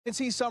You can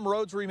see some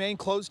roads remain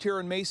closed here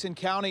in Mason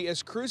County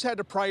as crews had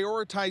to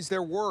prioritize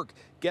their work,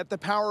 get the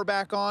power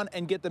back on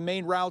and get the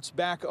main routes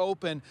back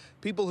open.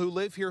 People who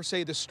live here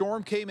say the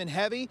storm came in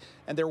heavy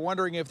and they're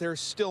wondering if there's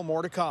still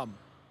more to come.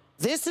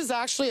 This is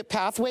actually a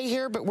pathway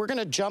here, but we're going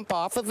to jump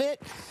off of it.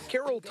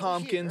 Carol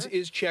Tompkins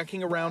is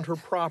checking around her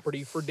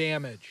property for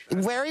damage.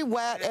 Very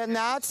wet, and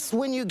that's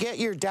when you get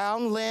your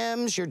down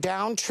limbs, your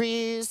down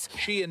trees.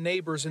 She and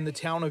neighbors in the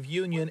town of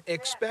Union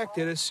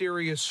expected a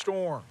serious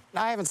storm.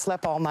 I haven't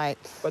slept all night.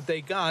 But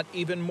they got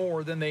even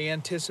more than they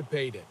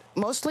anticipated.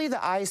 Mostly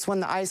the ice. When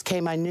the ice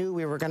came, I knew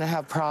we were going to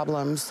have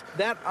problems.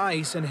 That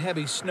ice and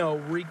heavy snow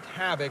wreaked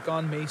havoc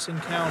on Mason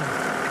County.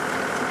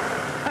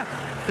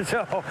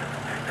 So,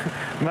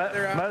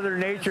 Mother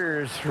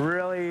Nature is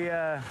really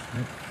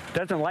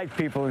doesn't like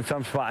people in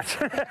some spots.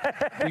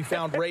 We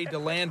found Ray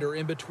DeLander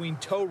in between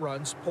tow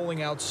runs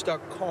pulling out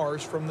stuck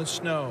cars from the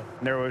snow.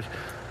 There was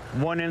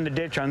one in the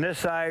ditch on this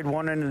side,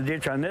 one in the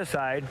ditch on this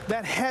side.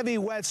 That heavy,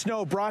 wet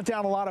snow brought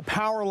down a lot of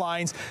power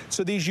lines,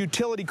 so these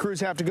utility crews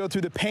have to go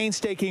through the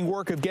painstaking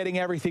work of getting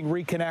everything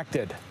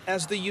reconnected.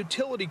 As the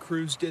utility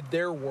crews did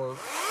their work,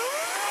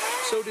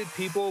 so did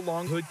people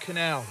along Hood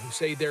Canal who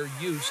say they're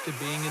used to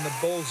being in the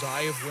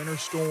bullseye of winter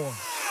storms.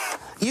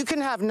 You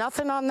can have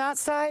nothing on that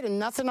side and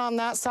nothing on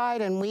that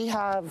side, and we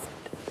have,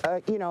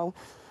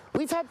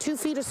 we've had 2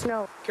 feet of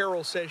snow.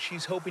 Carol says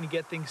she's hoping to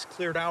get things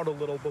cleared out a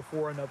little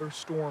before another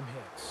storm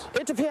hits.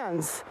 It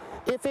depends.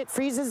 If it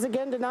freezes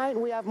again tonight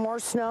and we have more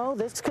snow,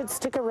 this could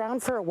stick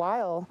around for a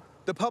while.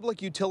 The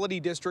public utility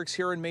districts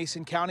here in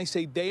Mason County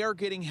say they are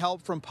getting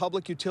help from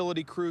public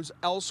utility crews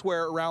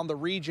elsewhere around the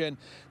region.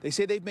 They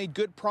say they've made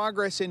good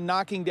progress in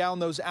knocking down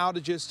those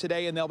outages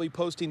today, and they'll be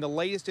posting the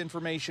latest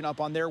information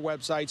up on their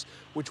websites,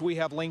 which we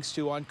have links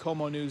to on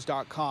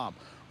KOMOnews.com.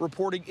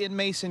 Reporting in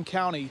Mason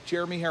County,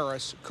 Jeremy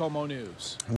Harris, KOMO News.